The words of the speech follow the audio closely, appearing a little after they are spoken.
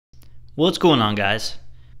What's going on, guys?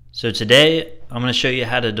 So today I'm going to show you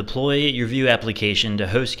how to deploy your Vue application to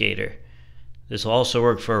HostGator. This will also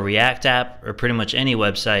work for a React app or pretty much any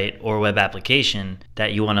website or web application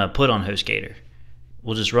that you want to put on HostGator.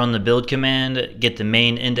 We'll just run the build command, get the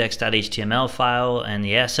main index.html file and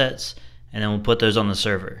the assets, and then we'll put those on the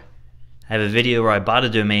server. I have a video where I bought a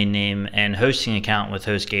domain name and hosting account with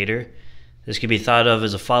HostGator. This could be thought of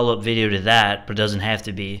as a follow-up video to that, but it doesn't have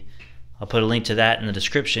to be. I'll put a link to that in the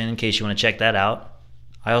description in case you want to check that out.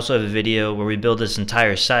 I also have a video where we build this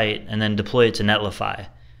entire site and then deploy it to Netlify.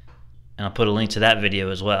 And I'll put a link to that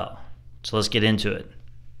video as well. So let's get into it.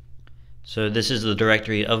 So this is the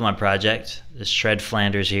directory of my project, this Shred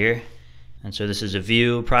Flanders here. And so this is a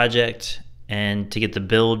Vue project. And to get the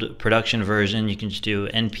build production version, you can just do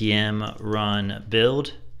npm run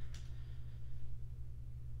build.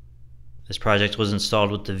 This project was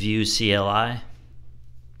installed with the Vue CLI.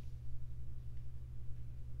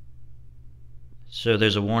 So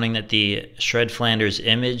there's a warning that the Shred Flanders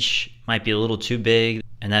image might be a little too big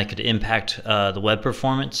and that could impact the web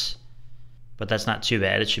performance, but that's not too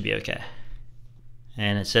bad, it should be okay.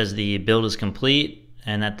 And it says the build is complete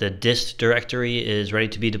and that the dist directory is ready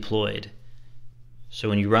to be deployed. So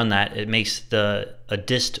when you run that, it makes a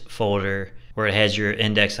dist folder where it has your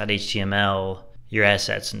index.html, your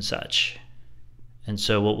assets and such. And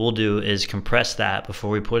so what we'll do is compress that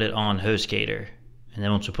before we put it on HostGator. And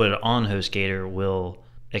then once we put it on HostGator, we'll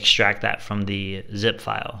extract that from the zip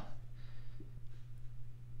file.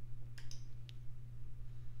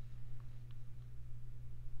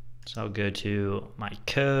 So I'll go to my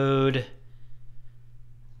code,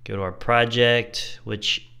 go to our project,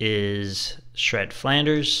 which is Shred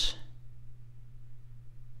Flanders,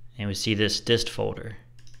 and we see this dist folder.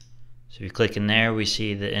 So if you click in there, we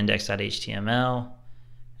see the index.html,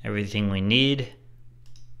 everything we need.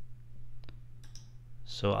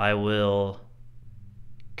 So I will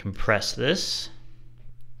compress this,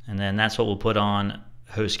 and then that's what we'll put on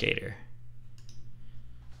HostGator.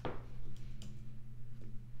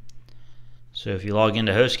 So if you log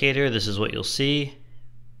into HostGator, this is what you'll see.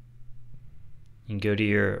 You can go to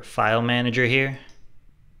your file manager here,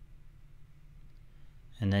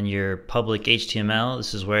 and then your public HTML.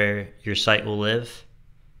 This is where your site will live.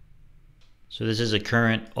 So this is a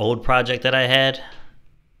current old project that I had,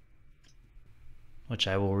 which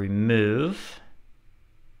I will remove.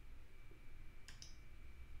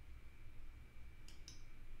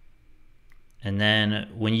 And then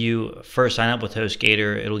when you first sign up with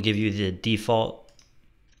HostGator, it'll give you the default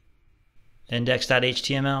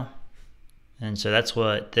index.html. And so that's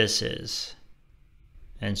what this is.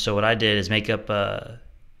 And so what I did is make up and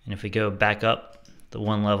if we go back up the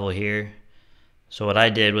one level here, so what I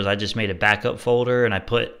did was I just made a backup folder and I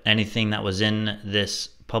put anything that was in this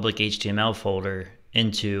public HTML folder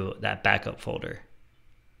into that backup folder.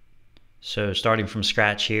 So starting from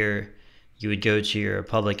scratch here, you would go to your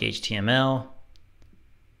public HTML.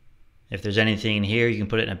 If there's anything in here, you can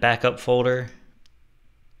put it in a backup folder,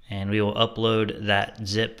 and we will upload that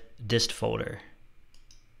zip dist folder.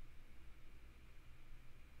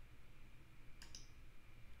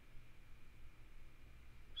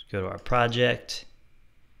 Let's go to our project.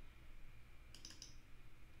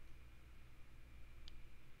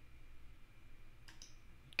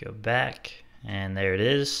 Go back, and there it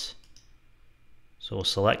is. So we'll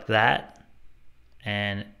select that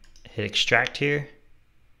and hit extract here.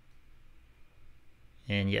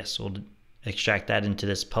 And yes, we'll extract that into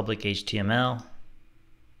this public HTML.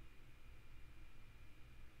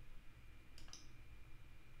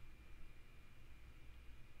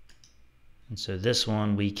 And so this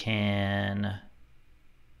one we can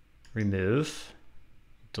remove,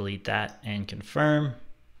 delete that and confirm.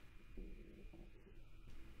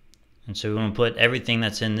 And so we want to put everything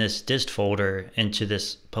that's in this dist folder into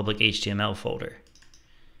this public HTML folder.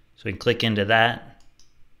 So we can click into that,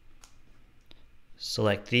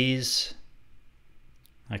 select these.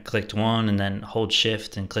 I clicked one and then hold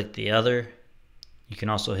shift and click the other. You can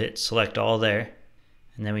also hit select all there.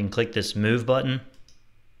 And then we can click this move button.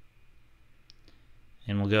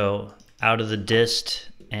 And we'll go out of the dist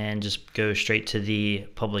and just go straight to the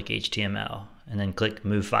public HTML. And then click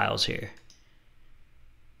move files here.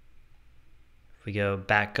 If we go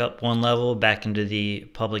back up one level, back into the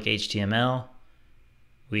public HTML,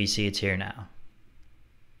 we see it's here now.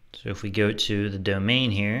 So if we go to the domain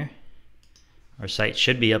here, our site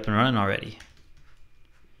should be up and running already.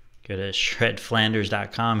 Go to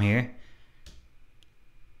shredflanders.com here.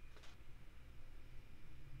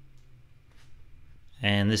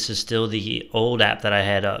 And this is still the old app that I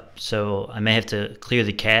had up, so I may have to clear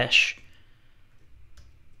the cache.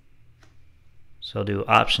 So I'll do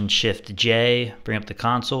Option Shift J, bring up the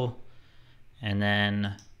console, and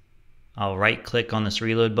then I'll right click on this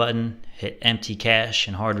reload button, hit empty cache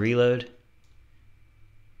and hard reload.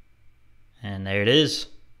 And there it is.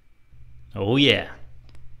 Oh yeah.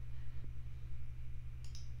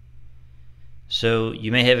 So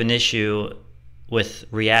you may have an issue with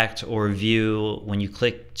React or Vue when you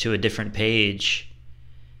click to a different page.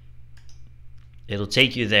 It'll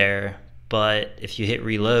take you there, but if you hit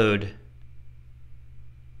reload,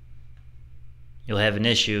 you'll have an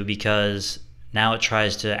issue because now it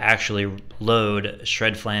tries to actually load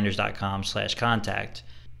shredflanders.com/contact.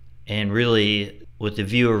 And really, with the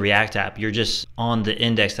Vue or React app, you're just on the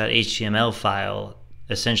index.html file,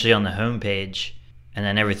 essentially on the home page, and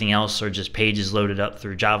then everything else are just pages loaded up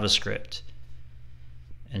through JavaScript.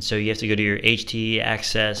 And so you have to go to your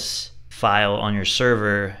htaccess file on your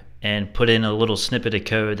server and put in a little snippet of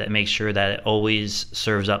code that makes sure that it always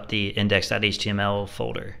serves up the index.html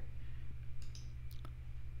folder.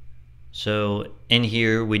 So in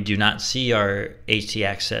here we do not see our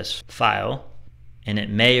htaccess file, and it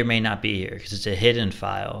may or may not be here because it's a hidden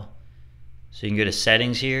file. So you can go to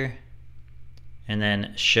settings here and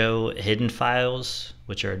then show hidden files,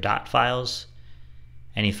 which are dot files.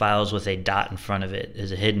 Any files with a dot in front of it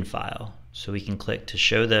is a hidden file. So we can click to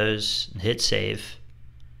show those and hit save,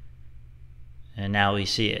 and now we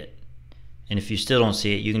see it. And if you still don't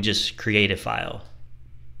see it, you can just create a file.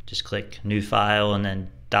 Just click new file and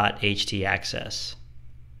then .htaccess.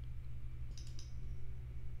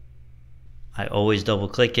 I always double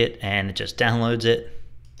click it and it just downloads it.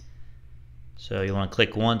 So you want to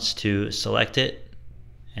click once to select it,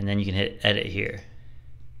 and then you can hit edit here.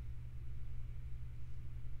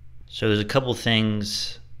 So there's a couple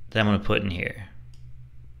things that I'm going to put in here.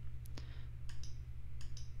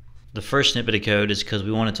 The first snippet of code is because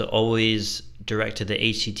we want it to always direct to the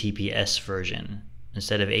HTTPS version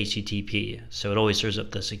instead of HTTP, so it always serves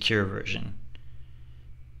up the secure version.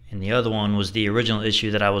 And the other one was the original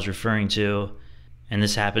issue that I was referring to, and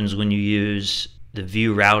this happens when you use the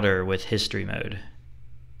Vue router with history mode.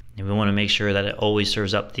 And we want to make sure that it always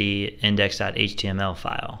serves up the index.html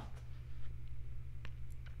file.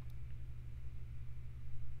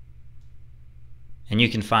 And you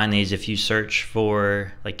can find these if you search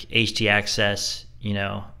for like htaccess,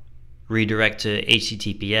 redirect to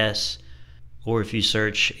HTTPS, or if you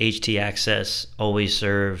search htaccess always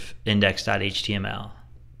serve index.html,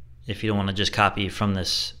 if you don't want to just copy from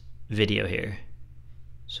this video here.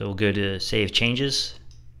 So we'll go to save changes,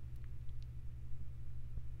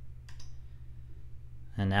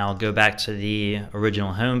 and now I'll go back to the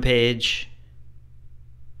original home page,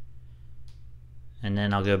 and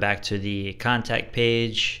then I'll go back to the contact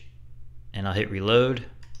page and I'll hit reload,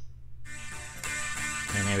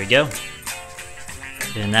 and there we go.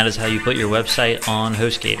 And that is how you put your website on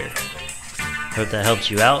HostGator. Hope that helps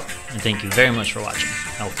you out, and thank you very much for watching.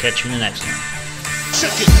 I will catch you in the next one.